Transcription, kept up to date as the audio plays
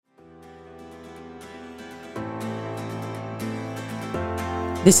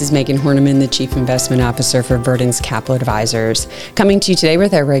This is Megan Horniman, the Chief Investment Officer for Verdence Capital Advisors. Coming to you today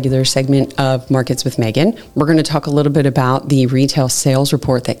with our regular segment of Markets with Megan. We're going to talk a little bit about the retail sales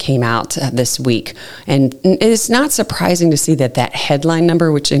report that came out this week. And it's not surprising to see that headline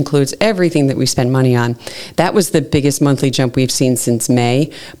number, which includes everything that we spend money on, that was the biggest monthly jump we've seen since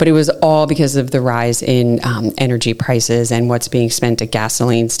May. But it was all because of the rise in energy prices and what's being spent at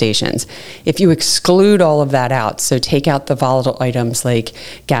gasoline stations. If you exclude all of that out, so take out the volatile items like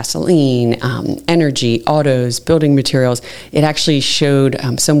gasoline, energy, autos, building materials, it actually showed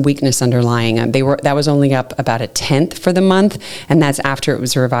some weakness underlying. That was only up about 1/10 for the month, and that's after it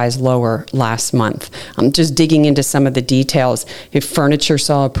was revised lower last month. Just digging into some of the details, if furniture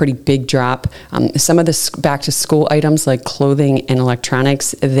saw a pretty big drop. Some of the back to school items like clothing and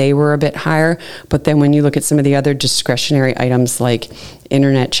electronics, they were a bit higher. But then when you look at some of the other discretionary items like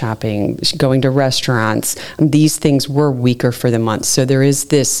internet shopping, going to restaurants, these things were weaker for the month. So there is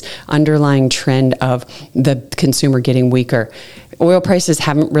this underlying trend of the consumer getting weaker. Oil prices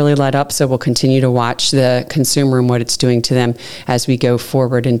haven't really let up, so we'll continue to watch the consumer and what it's doing to them as we go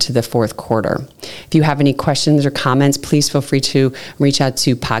forward into the fourth quarter. If you have any questions or comments, please feel free to reach out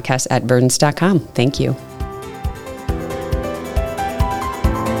to podcast@verdence.com. Thank you.